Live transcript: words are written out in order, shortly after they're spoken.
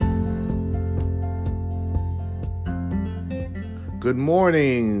Good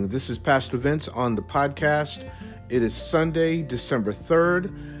morning. This is Pastor Vince on the podcast. It is Sunday, December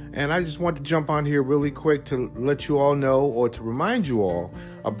 3rd, and I just want to jump on here really quick to let you all know or to remind you all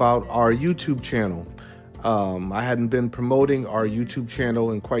about our YouTube channel. I hadn't been promoting our YouTube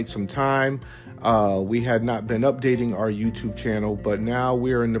channel in quite some time. We had not been updating our YouTube channel, but now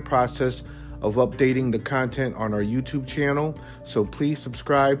we're in the process of updating the content on our YouTube channel. So please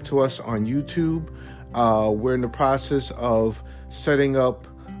subscribe to us on YouTube. We're in the process of setting up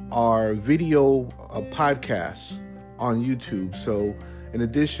our video podcasts on YouTube. So in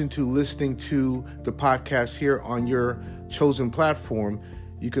addition to listening to the podcast here on your chosen platform,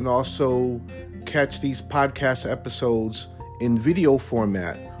 you can also catch these podcast episodes in video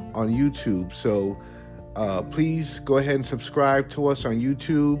format on YouTube. So please go ahead and subscribe to us on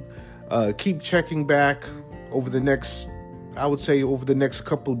YouTube. Keep checking back over the next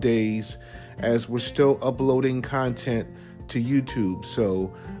couple days as we're still uploading content to YouTube.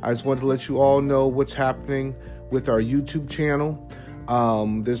 So I just want to let you all know what's happening with our YouTube channel.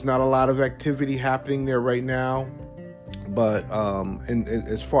 There's not a lot of activity happening there right now, but and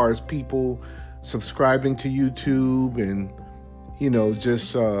as far as people subscribing to YouTube and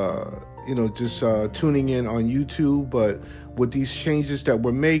just tuning in on YouTube, but with these changes that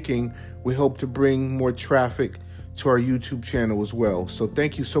we're making, we hope to bring more traffic to our YouTube channel as well. So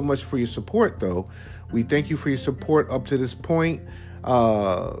thank you so much for your support, though. We thank you for your support up to this point.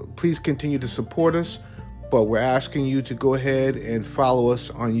 Please continue to support us, but we're asking you to go ahead and follow us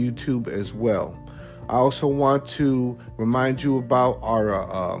on YouTube as well. I also want to remind you about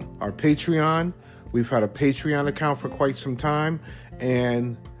our Patreon. We've had a Patreon account for quite some time,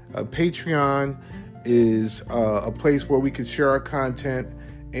 and Patreon is a place where we can share our content,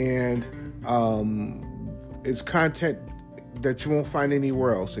 and it's content that you won't find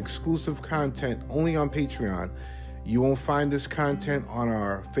anywhere else. Exclusive content only on Patreon. You won't find this content on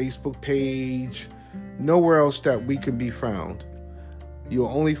our Facebook page, nowhere else that we can be found. You'll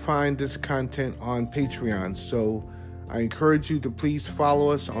only find this content on Patreon. So I encourage you to please follow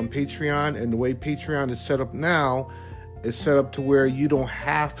us on Patreon. And the way Patreon is set up now is set up to where you don't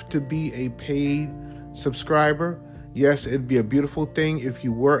have to be a paid subscriber. Yes, it'd be a beautiful thing if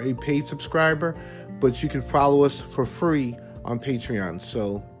you were a paid subscriber, but you can follow us for free on Patreon.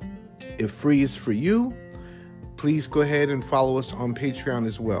 So if free is for you, please go ahead and follow us on Patreon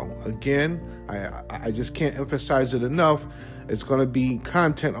as well. Again, I just can't emphasize it enough. It's going to be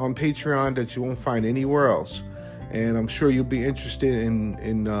content on Patreon that you won't find anywhere else. And I'm sure you'll be interested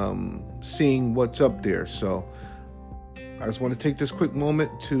in seeing what's up there. So I just want to take this quick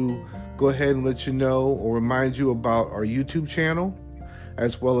moment to go ahead and let you know or remind you about our YouTube channel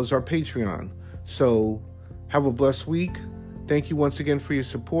as well as our Patreon. So have a blessed week. Thank you once again for your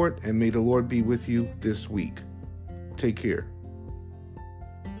support, and may the Lord be with you this week. Take care.